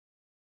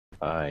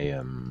I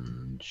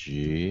am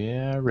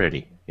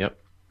ready. Yep.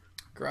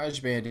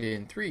 GarageBand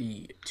in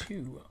 3,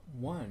 2,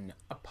 1,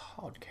 a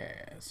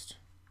podcast.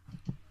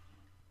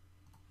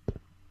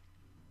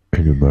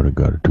 Anybody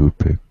got a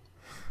toothpick?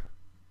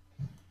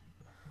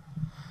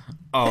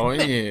 Oh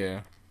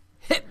yeah,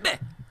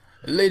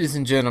 ladies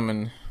and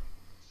gentlemen,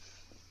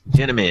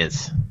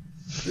 Gentlemen's.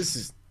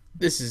 this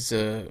is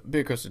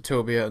Beer Costa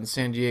Toby out in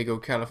San Diego,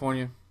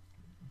 California,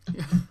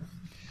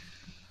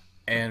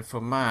 and for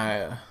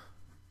my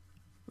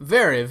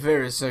very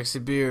very sexy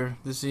beer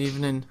this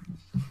evening,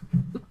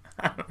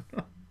 I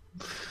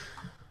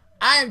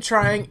am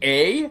trying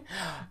a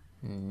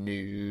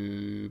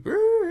new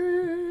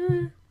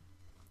brew.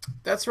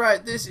 That's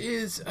right. This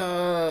is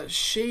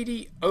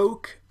Shady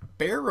Oak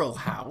Barrel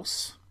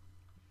House.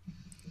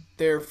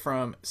 They're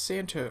from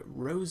Santa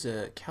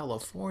Rosa,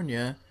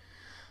 California.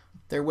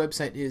 Their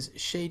website is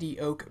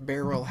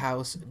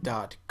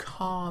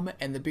shadyoakbarrelhouse.com,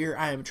 and the beer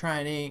I am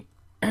trying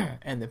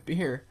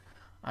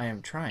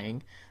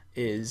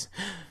is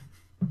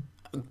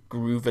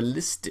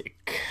Goovalistic.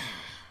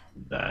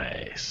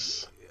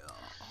 Nice.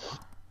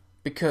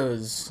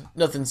 Because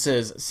nothing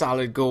says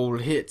solid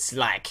gold hits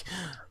like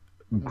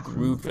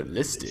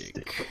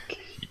Goovalistic.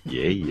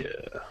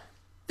 Yeah.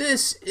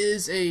 This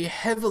is a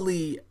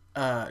heavily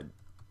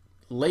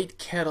late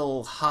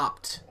kettle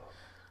hopped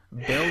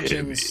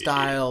Belgian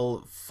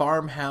style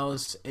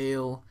farmhouse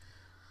ale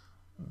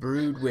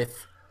brewed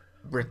with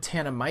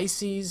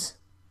Brettanomyces.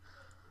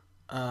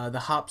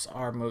 The hops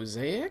are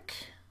Mosaic.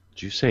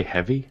 Did you say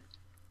heavy?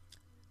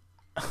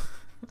 I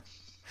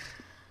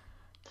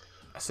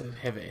said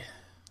heavy.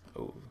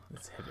 Oh,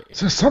 that's heavy. Is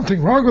there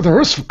something wrong with the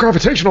Earth's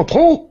gravitational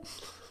pull?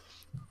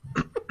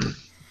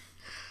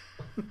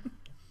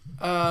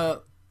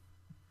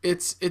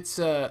 It's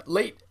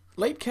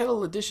late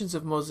kettle additions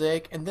of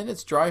Mosaic, and then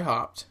it's dry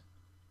hopped.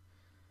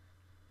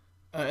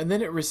 And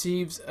then it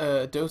receives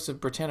a dose of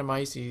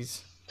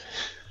Brettanomyces.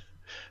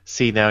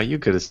 See, now you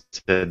could have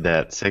said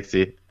that,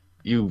 sexy.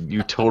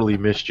 You totally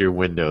missed your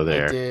window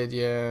there. I did,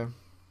 yeah.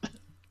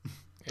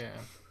 Yeah.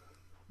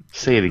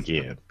 Say it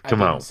again.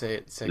 Come I on. didn't say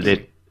it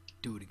sexy.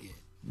 Do it again.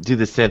 Do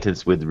the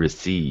sentence with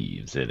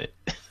receives in it.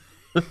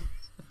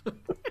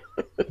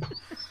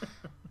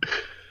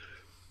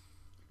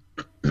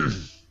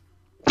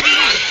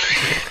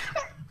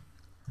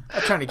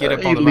 I'm trying to get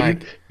up on the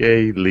mic. Yeah,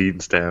 he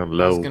leans down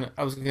low.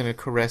 I was gonna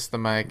caress the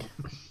mic.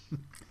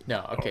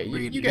 No, okay.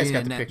 You guys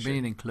got the picture.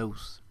 Bring it in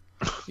close.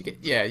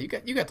 You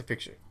got the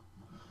picture.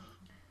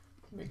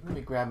 Let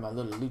me grab my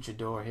little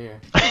luchador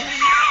here.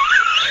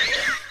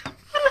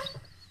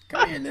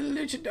 Come here, little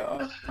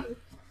luchador.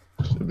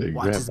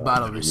 Watch this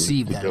bottle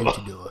receive that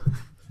luchador.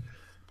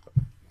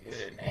 Get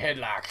it in the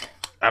headlock.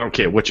 I don't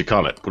care what you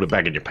call it. Put it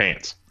back in your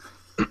pants.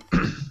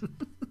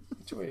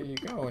 Which way are you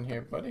going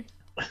here, buddy?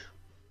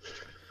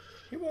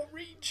 He won't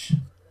reach.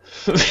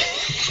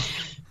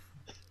 It's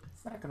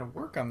not gonna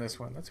work on this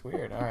one. That's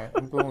weird. All right,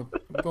 I'm going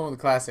with the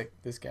classic.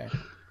 This guy.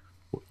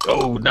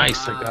 Oh,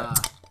 nice. I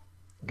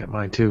got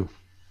mine too.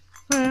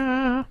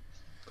 All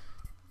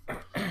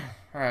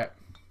right.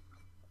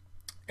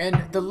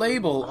 And the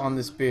label on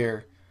this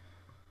beer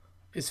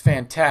is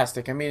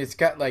fantastic. I mean, it's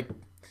got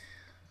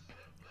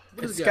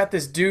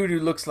this dude who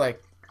looks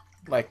like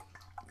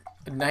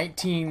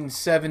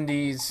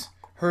 1970s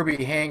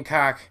Herbie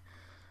Hancock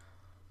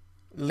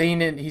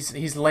leaning.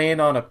 He's laying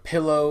on a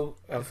pillow.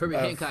 If Herbie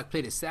Hancock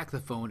played a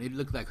saxophone, it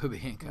looked like Herbie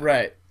Hancock.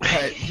 Right.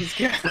 He's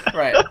got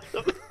right.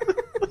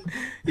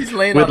 He's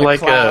laying With on a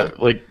cloud.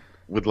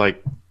 with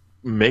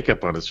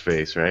makeup on his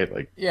face, right?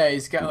 Like Yeah,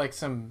 he's got like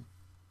some.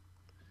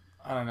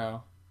 I don't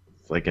know.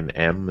 like an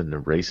M and a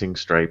racing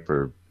stripe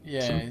or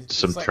Yeah,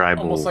 some like,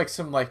 tribal. almost like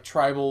some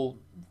tribal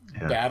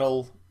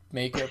battle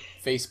makeup,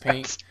 face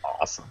paint. That's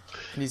awesome.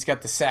 And he's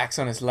got the sax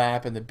on his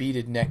lap and the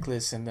beaded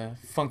necklace and the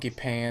funky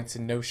pants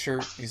and no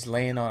shirt. He's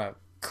laying on a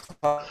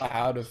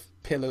cloud of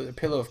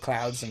pillow of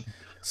clouds and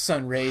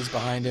sun rays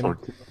behind him.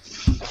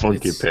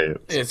 Funky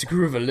pants. It's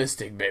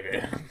Goovalistic,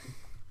 baby.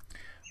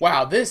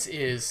 Wow, this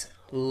is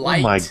light.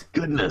 Oh my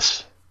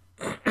goodness.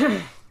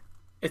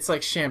 It's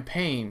like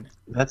champagne.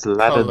 That's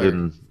lighter color.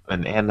 than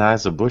an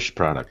Anheuser-Busch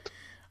product.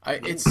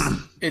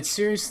 It's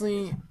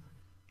seriously.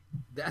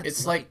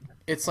 That's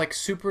It's like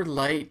super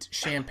light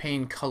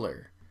champagne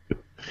color.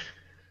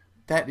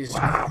 That is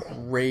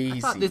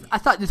crazy. I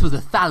thought this was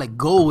a solid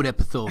gold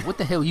episode. What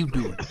the hell are you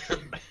doing?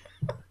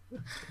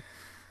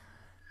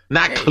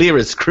 Not clear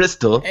as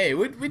crystal. Hey,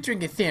 we're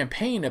drinking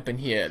champagne up in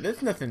here.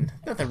 There's nothing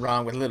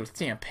wrong with a little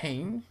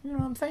champagne. You know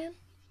what I'm saying?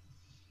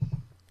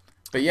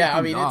 But yeah,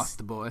 I mean, lost,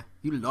 the boy.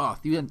 You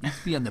lost. You used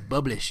to be on the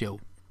Bubbly Show.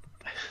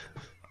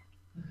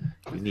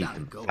 We need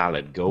some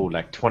solid gold,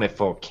 like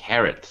 24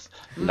 carats,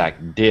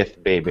 like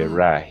death, baby,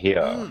 right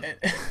here.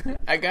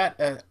 I got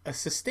a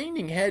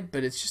sustaining head,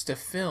 but it's just a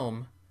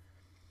film,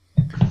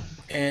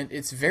 and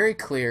it's very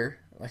clear,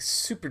 like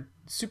super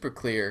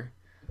clear,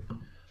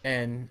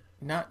 and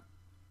not.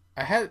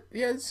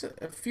 It's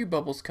a few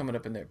bubbles coming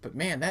up in there, but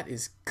man, that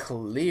is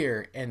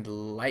clear and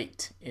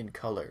light in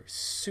color,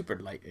 super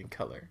light in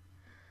color.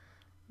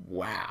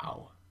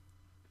 Wow.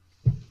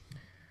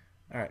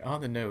 All right,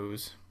 on the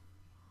nose.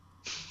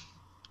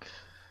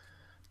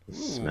 It Ooh.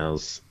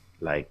 smells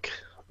like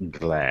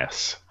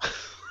glass.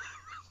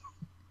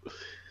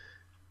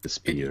 This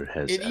beer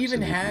has It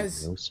even absolutely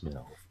has no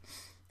smell.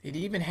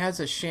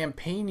 a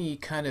champagne-y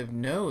kind of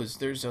nose.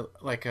 There's a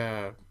like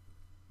a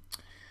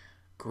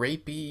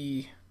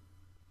grapey,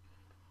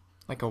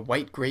 like a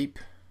white grape.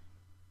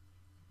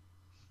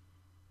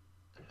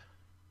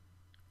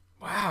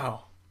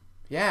 Wow.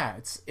 Yeah,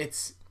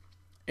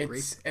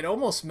 Grape. it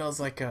almost smells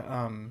like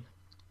a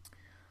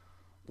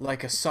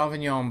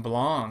Sauvignon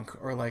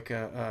Blanc or like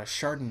a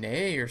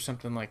Chardonnay or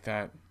something like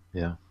that.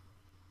 Yeah.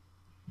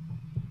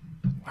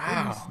 What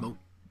are you Wow. smoking?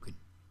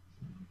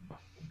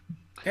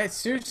 Yeah, Are you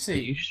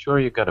seriously, sure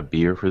you got a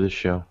beer for this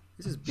show?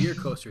 This is beer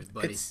coasters,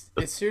 buddy.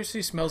 it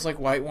seriously smells like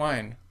white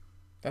wine.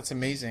 That's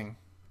amazing.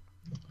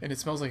 And it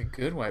smells like a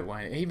good white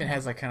wine. It even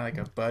has like kind of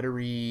like a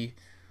buttery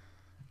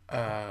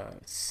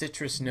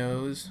citrus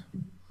nose.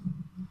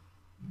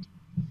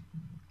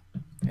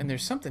 And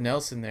there's something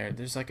else in there.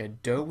 There's like a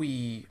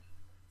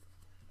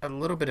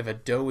little bit of a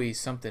doughy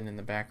something in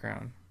the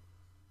background.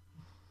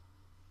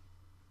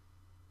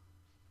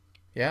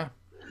 Yeah.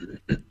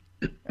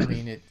 I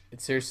mean, it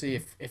seriously,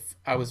 if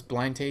I was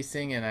blind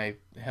tasting and I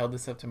held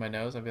this up to my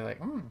nose, I'd be like,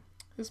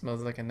 this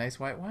smells like a nice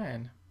white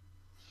wine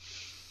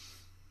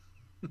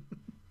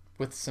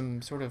with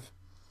some sort of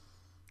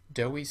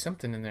doughy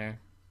something in there.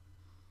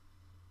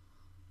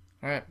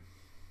 All right,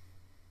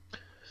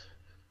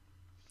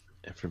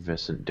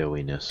 Effervescent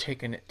doughiness.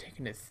 taking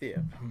a sip.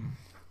 A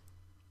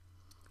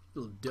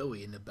little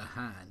doughy in the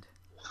behind.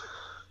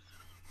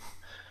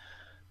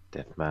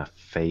 That's my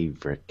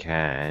favorite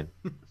kind.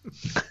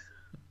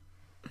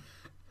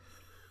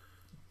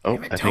 Oh,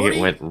 Damn it, I think it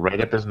Tony. went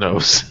right up his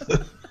nose.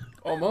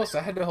 Almost,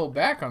 I had to hold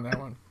back on that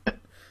one.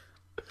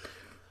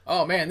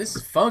 Oh man, this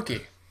is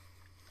funky.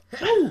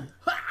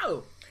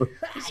 Wow!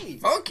 Hey!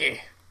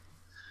 Funky.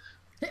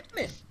 Hit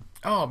me!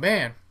 Oh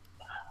man.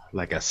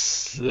 Like a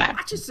slap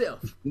Watch yourself!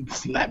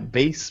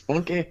 bass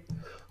funky.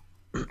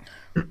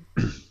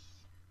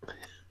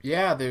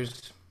 Yeah,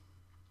 there's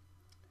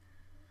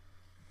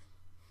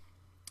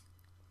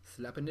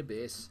Slapping the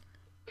bass.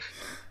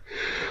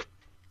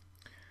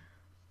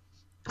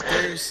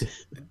 there's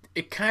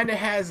it kind of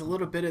has a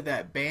little bit of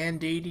that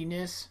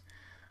band-aidiness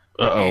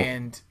Uh-oh.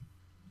 and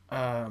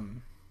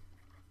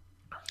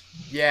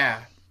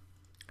yeah,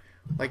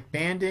 like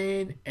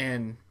Band-Aid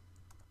and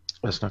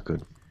That's not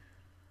good.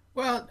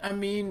 well, I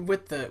mean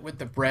with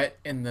the Brett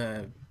and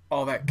the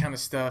all that kind of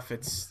stuff,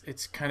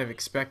 it's kind of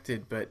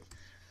expected, but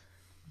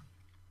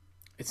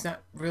it's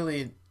not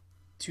really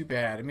too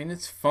bad. I mean,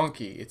 it's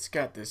funky. It's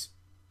got this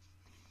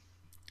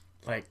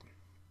like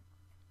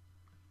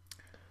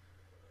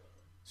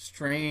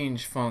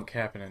strange funk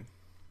happening.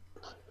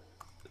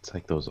 It's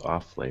like those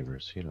off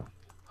flavors, you know.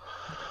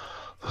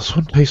 This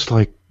one tastes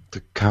like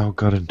the cow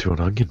got into an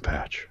onion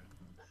patch.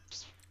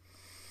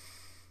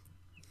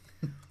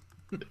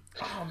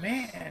 Oh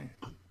man,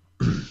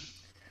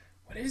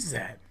 what is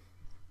that?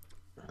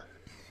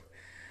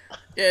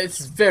 Yeah, this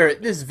is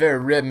very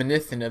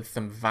reminiscent of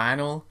some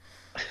vinyl,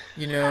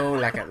 you know,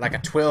 like a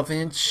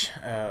 12-inch.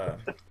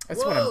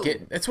 That's what I'm Whoa.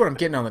 getting. That's what I'm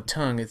getting on the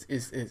tongue. Is a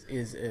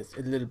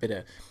little bit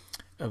of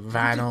Did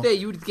vinyl. you say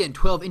you were just getting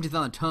 12 inches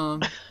on the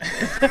tongue?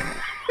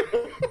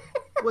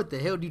 What the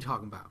hell are you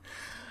talking about?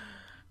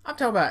 I'm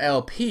talking about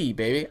LP,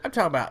 baby. I'm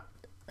talking about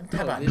Keep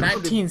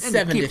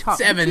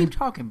 1977. Keep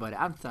talking, buddy.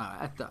 I'm sorry.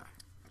 I'm talking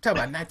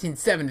about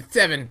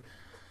 1977.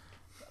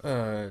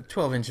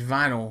 12-inch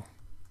vinyl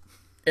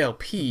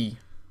LP.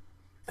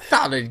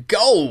 Solid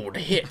gold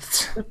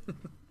hits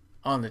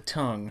on the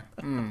tongue.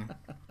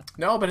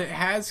 No, but it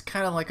has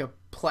kind of like a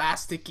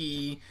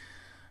plasticky,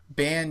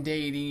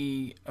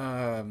 band-aidy,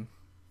 and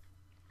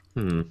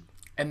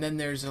then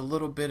there's a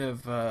little bit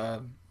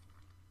of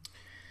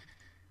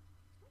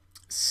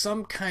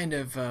some kind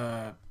of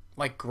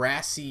like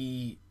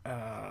grassy.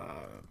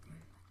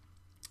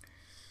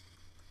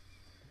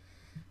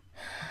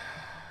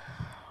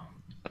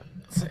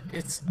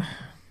 It's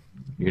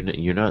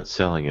You're not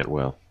selling it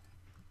well.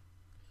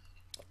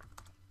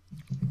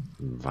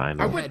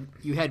 Vinyl.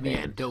 You had me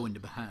at dough in the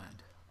behind.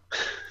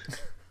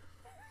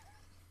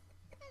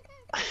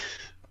 I'm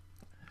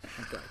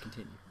sorry,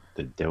 continue.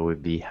 The dough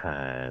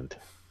behind.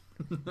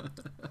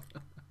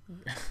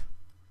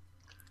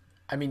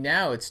 I mean,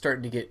 now it's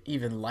starting to get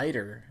even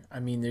lighter. I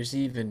mean, there's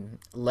even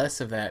less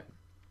of that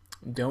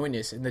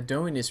doughiness, and the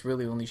doughiness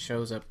really only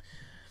shows up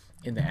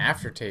in the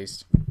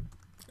aftertaste,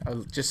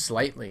 just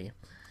slightly.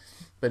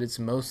 But it's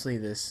mostly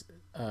this,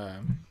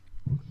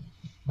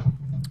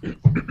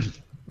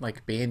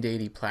 like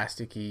band-aidy,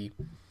 plasticky,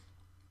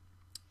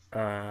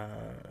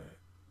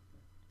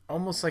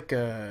 almost like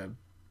a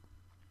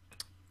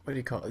what do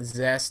you call it?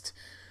 Zest,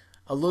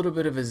 a little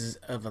bit of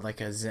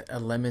a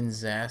lemon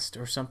zest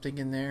or something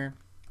in there,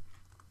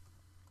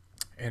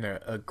 and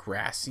a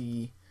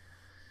grassy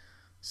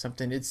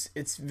something.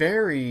 It's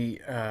very.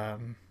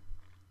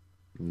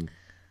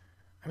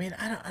 I mean,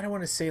 I don't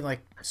want to say like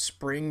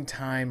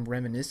springtime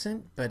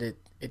reminiscent, but it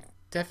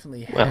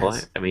definitely has. Well,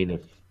 I mean,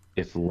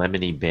 if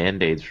lemony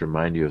Band-Aids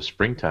remind you of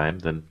springtime,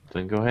 then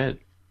go ahead.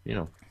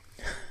 Yeah.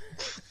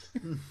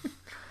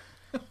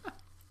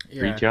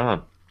 Reach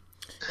on.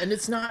 And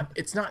it's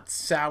not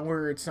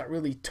sour, it's not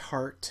really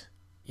tart,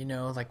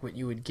 like what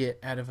you would get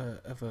out of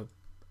a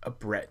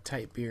Brett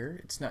type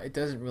beer. It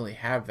doesn't really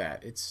have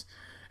that. It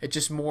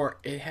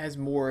has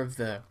more of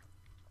the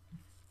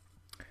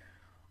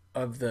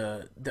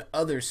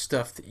other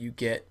stuff that you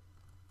get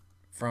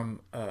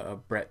from a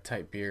Brett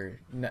type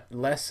beer.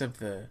 Less of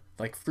the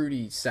like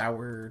fruity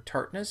sour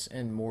tartness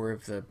and more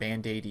of the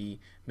Band-Aidy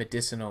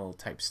medicinal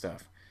type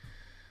stuff.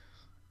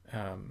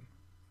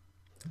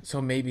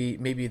 So maybe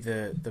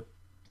the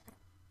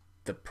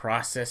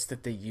process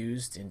that they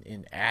used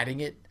in adding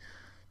it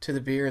to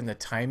the beer and the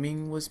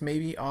timing was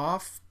maybe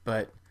off,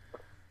 but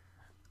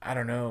I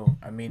don't know.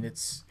 I mean,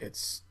 it's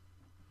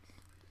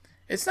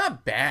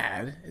not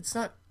bad. It's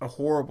not a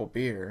horrible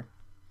beer.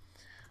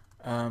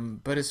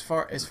 But as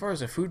far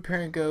as a food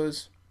pairing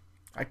goes,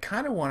 I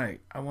kind of want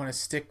to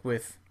stick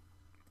with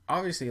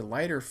obviously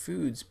lighter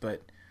foods,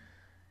 but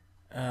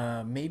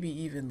maybe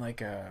even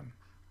like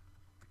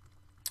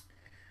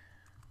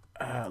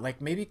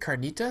maybe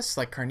carnitas,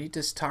 like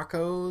carnitas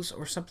tacos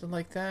or something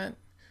like that.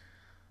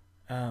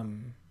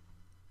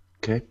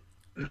 Okay.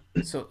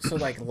 So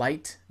like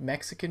light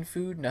Mexican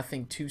food,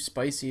 nothing too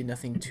spicy,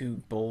 nothing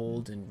too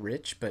bold and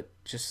rich, but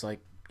just like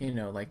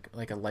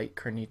like a light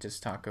carnitas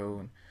taco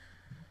and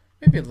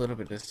maybe a little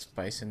bit of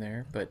spice in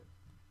there, but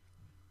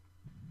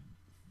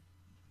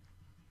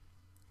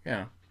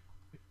yeah,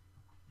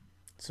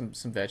 some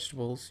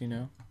vegetables,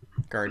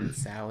 garden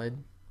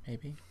salad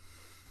maybe.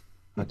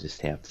 I'll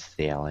just have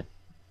salad.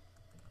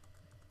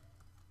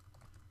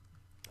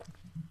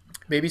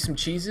 Maybe some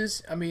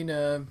cheeses. I mean,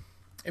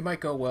 it might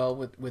go well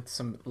with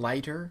some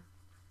lighter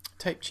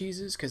type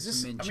cheeses because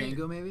this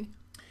manchego maybe.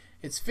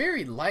 It's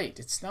very light.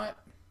 It's not.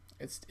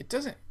 It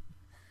doesn't.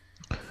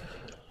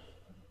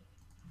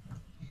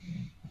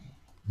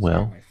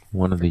 Well,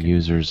 one of the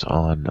users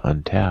on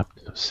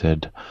Untapped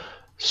said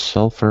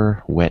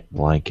sulfur wet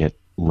blanket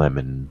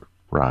lemon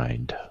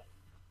rind.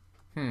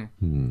 That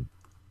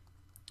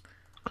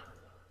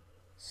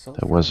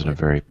wasn't a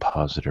very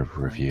positive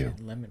review.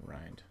 Lemon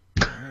rind.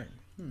 All right.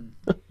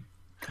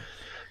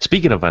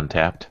 Speaking of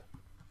Untapped.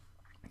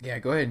 Yeah,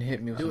 go ahead and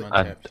hit me with some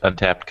Untapped.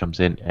 Untapped comes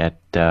in at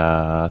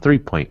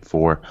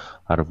 3.4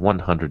 out of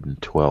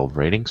 112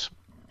 ratings.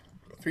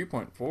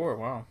 3.4,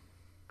 wow.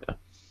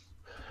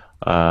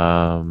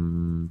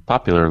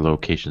 Popular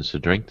locations to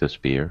drink this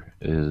beer.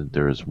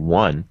 There is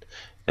one,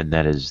 and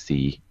that is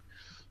the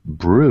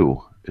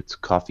Brew. It's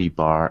coffee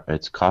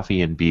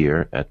and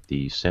beer at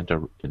the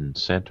Santa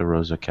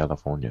Rosa,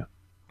 California.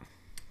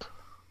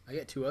 I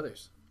get two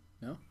others.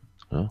 No?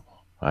 Oh,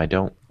 I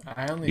don't.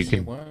 I only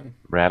see one.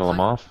 Rattle them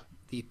off.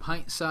 The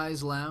Pint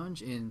Size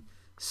Lounge in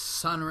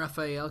San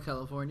Rafael,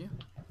 California,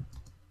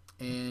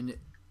 and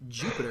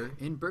Jupiter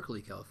in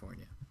Berkeley,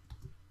 California.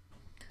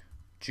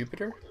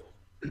 Jupiter?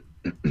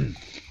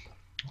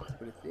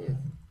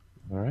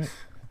 All right.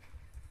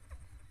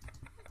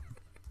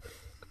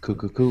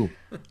 Cool.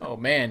 Oh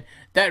man,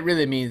 that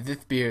really means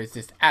this beer is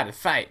just out of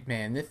sight,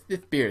 man.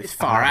 This beer is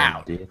far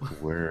out.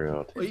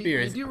 World. Well,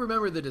 you do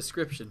remember the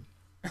description.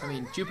 I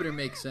mean, Jupiter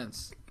makes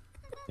sense.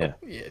 Yeah.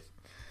 Yes.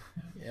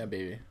 Yeah,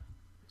 baby.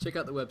 Check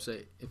out the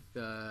website if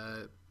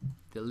the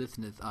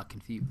listeners are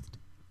confused.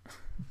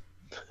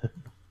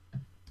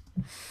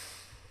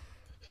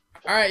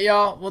 All right,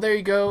 y'all. Well, there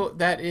you go.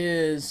 That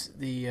is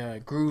the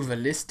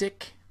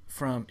Goovalistic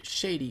from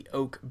Shady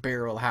Oak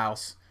Barrel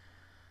House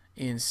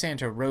in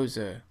Santa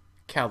Rosa,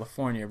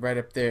 California, right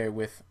up there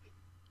with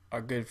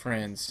our good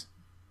friends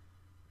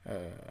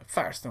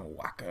Firestone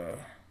Waka.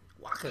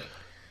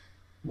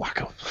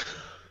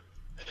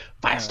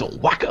 Firestone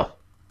Waka.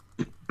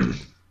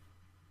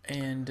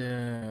 And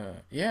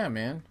yeah,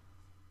 man.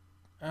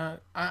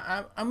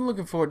 I'm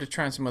looking forward to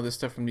trying some other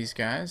stuff from these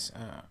guys.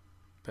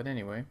 But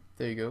anyway,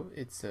 there you go.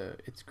 It's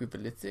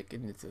Goovalistic,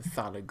 and it's a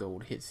solid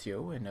gold hit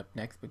show. And up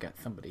next, we got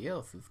somebody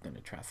else who's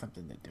gonna try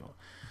something that they'll.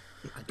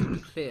 I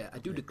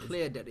do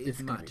declare that it's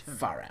my turn.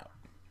 Far out.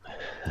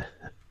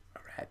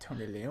 All right,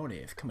 Tony Leone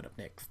is coming up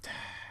next.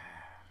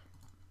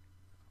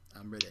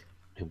 I'm ready.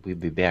 And we'll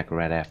be back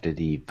right after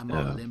I'm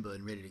all limber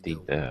and ready to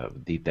go.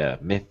 the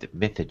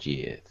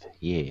mythages.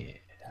 Yeah.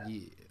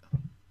 Yeah.